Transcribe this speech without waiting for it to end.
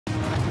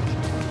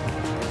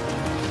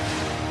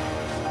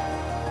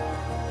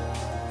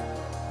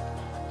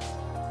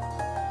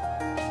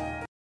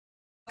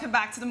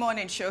Welcome back to the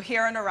morning show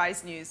here on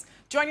Arise News.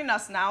 Joining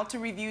us now to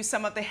review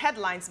some of the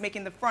headlines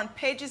making the front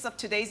pages of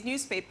today's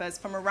newspapers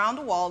from around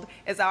the world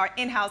is our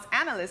in-house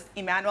analyst,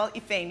 Emmanuel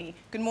Efeni.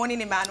 Good morning,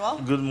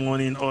 Emmanuel. Good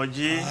morning,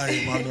 Oji. Hi,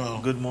 Emmanuel.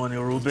 Good morning,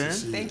 Ruben.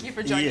 Thank you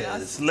for joining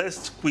us.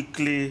 Let's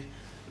quickly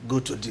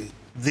go to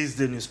these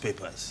day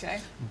newspapers.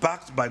 Okay.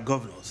 Backed by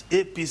governors,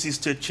 APC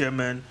state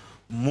chairman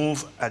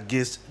move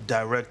against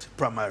direct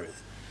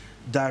primaries.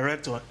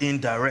 Direct or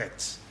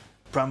indirect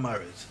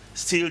primaries.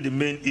 Still the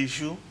main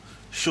issue.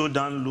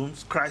 Showdown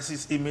looms,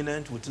 crisis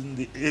imminent within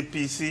the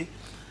APC.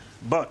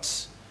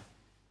 But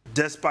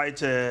despite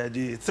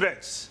the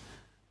threats,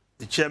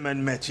 the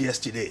chairman met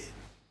yesterday,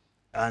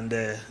 and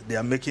they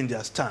are making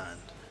their stand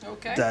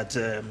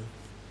that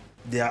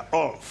they are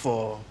all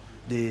for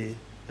the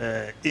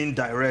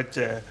indirect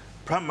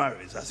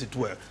primaries, as it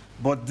were.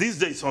 But these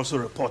days also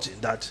reporting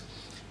that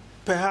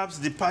perhaps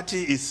the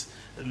party is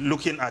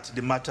looking at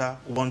the matter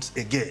once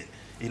again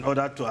in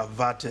order to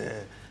avert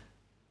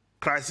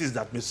crisis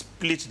that may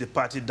split the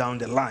party down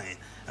the line.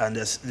 And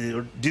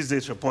these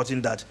days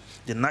reporting that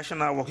the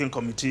National Working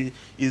Committee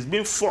is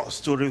being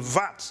forced to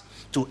revert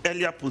to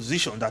earlier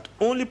position that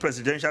only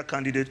presidential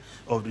candidate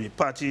of the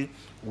party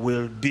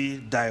will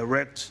be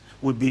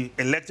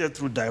elected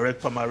through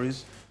direct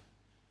primaries.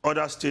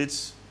 Other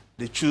states,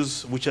 they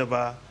choose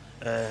whichever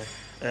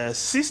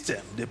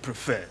system they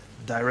prefer,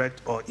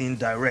 direct or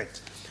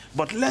indirect.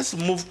 But let's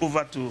move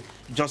over to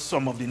just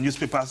some of the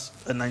newspapers,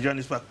 Nigerian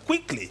newspapers,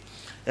 quickly.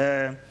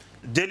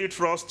 Daily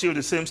Trust, still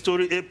the same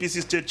story.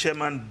 APC state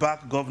chairman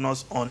back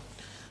governors on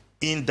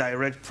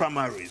indirect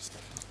primaries.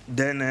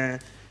 Then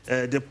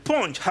the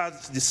Punch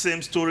has the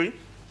same story,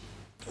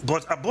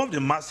 but above the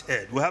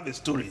masthead, we have a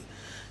story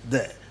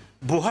there.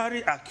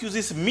 Buhari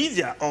accuses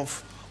media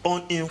of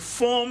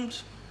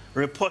uninformed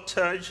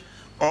reportage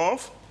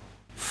of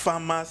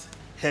farmers'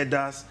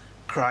 herders'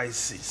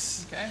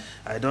 crisis. Okay.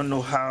 I don't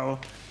know how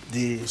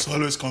It's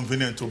always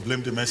convenient to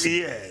blame the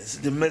messenger. Yes,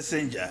 the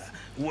messenger.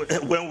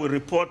 When we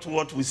report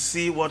what we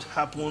see, what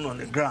happened on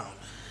the ground.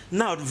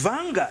 Now,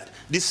 Vanguard,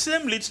 the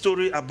same lead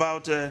story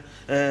about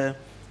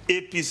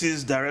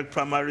APC's direct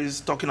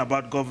primaries, talking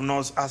about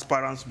governors,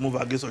 aspirants move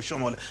against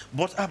Oshomole.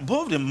 But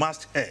above the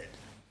masthead,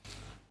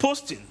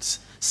 postings,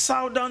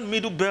 Southern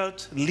Middle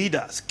Belt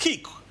leaders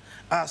kick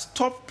as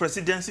top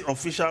presidency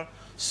official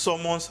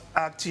summons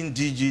acting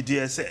DG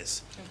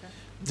DSS. Okay.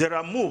 There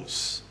are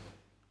moves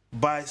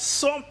by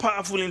some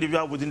powerful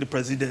individual within the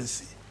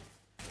presidency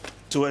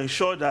to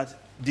ensure that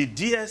the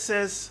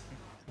DSS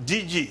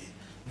DG,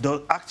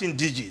 the acting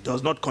DG,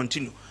 does not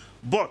continue.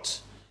 But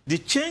the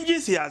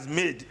changes he has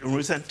made in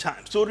recent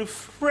times to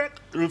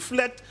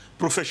reflect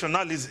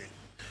professionalism,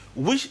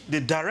 which the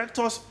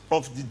directors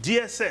of the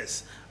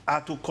DSS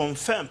are to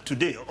confirm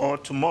today or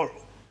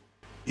tomorrow,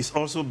 is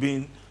also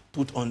being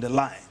put on the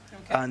line.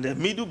 Okay. And the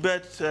Middle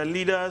Belt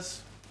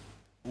leaders,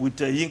 with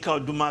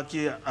Yinka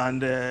Odumaki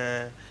and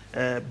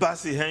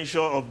Basi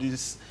Henshaw of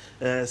this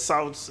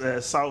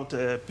South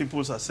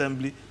People's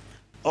Assembly,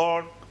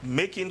 all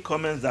making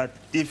comments that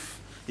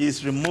if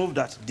it's removed,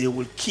 that they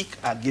will kick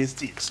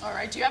against it. All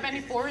right. Do you have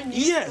any foreign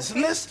news? Yes.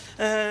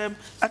 Okay.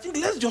 I think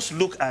let's just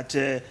look at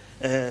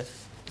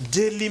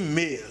Daily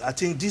Mail. I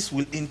think this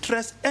will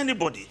interest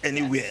anybody,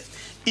 anywhere. Yes.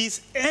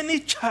 Is any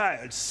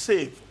child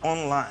safe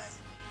online?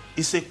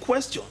 It's a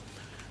question.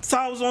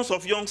 Thousands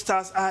of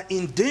youngsters are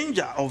in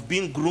danger of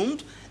being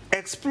groomed,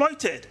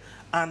 exploited,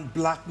 and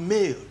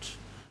blackmailed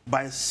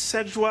by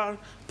sexual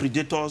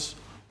predators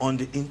on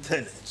the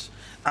internet.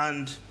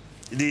 And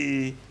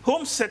the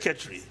Home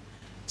Secretary,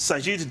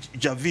 Sajid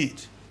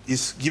Javid,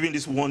 is giving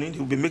this warning. He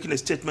will be making a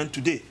statement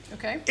today.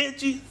 Okay.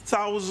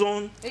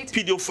 80,000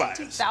 pedophiles.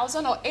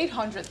 80,000 or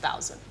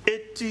 800,000?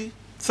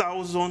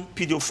 80,000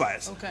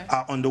 pedophiles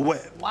are on the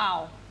web.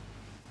 Wow.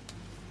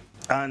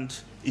 And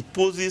it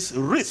poses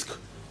risk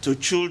to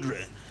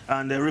children.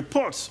 And the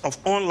reports of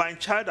online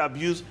child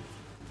abuse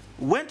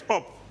went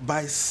up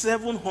by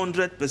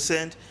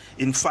 700%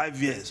 in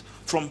 5 years,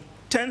 from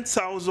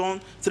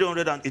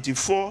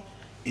 10,384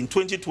 in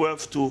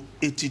 2012 to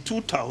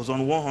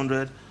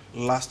 82,100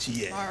 last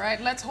year. All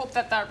right, let's hope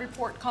that that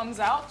report comes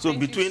out. So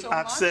between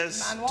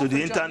access to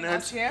the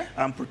internet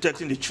and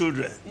protecting the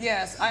children,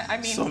 yes, I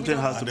mean, something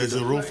has to be done.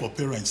 There's a role for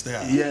parents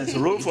there. Yes, a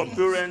role for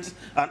parents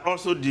and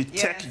also the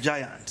tech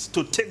giants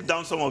to take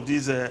down some of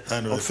these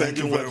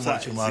offending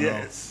websites.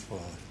 Yes.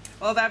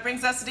 Well, that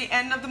brings us to the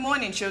end of the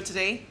morning show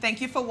today. Thank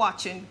you for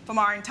watching. From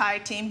our entire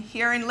team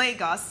here in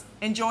Lagos,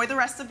 enjoy the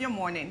rest of your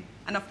morning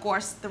and, of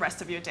course, the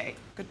rest of your day.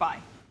 Goodbye.